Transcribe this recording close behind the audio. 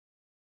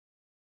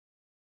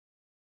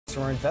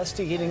We're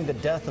investigating the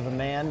death of a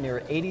man near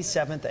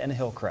 87th and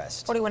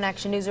Hillcrest. 41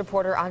 Action News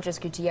reporter Andres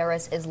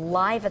Gutierrez is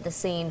live at the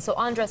scene. So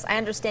Andres, I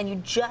understand you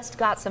just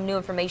got some new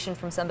information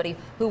from somebody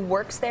who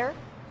works there?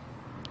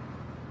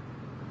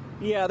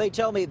 Yeah, they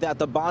tell me that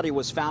the body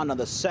was found on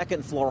the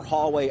second floor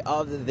hallway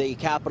of the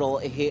Capitol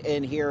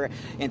in here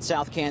in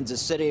South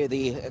Kansas City.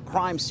 The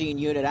crime scene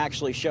unit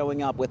actually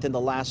showing up within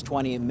the last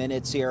 20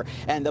 minutes here.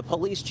 And the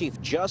police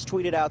chief just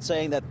tweeted out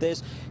saying that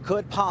this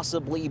could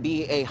possibly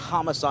be a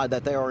homicide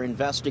that they are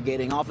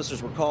investigating.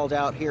 Officers were called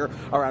out here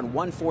around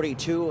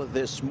 1:42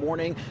 this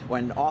morning.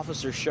 When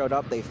officers showed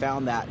up, they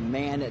found that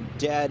man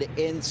dead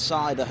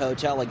inside the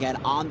hotel, again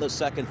on the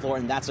second floor,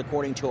 and that's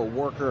according to a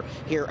worker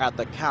here at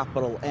the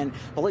Capitol. And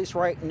police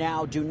right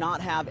now do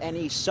not have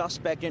any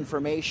suspect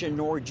information,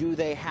 nor do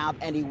they have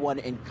anyone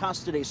in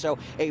custody. So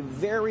a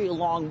very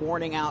long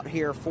morning out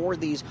here for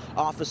these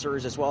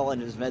officers as well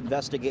as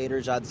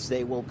investigators as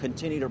they will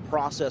continue to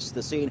process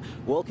the scene.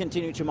 We'll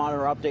continue to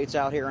monitor updates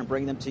out here and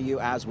bring them to you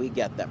as we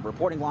get them.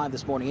 Reporting live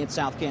this morning in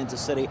South Kansas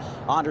City,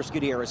 Andres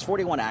Gutierrez,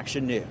 41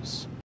 Action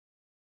News.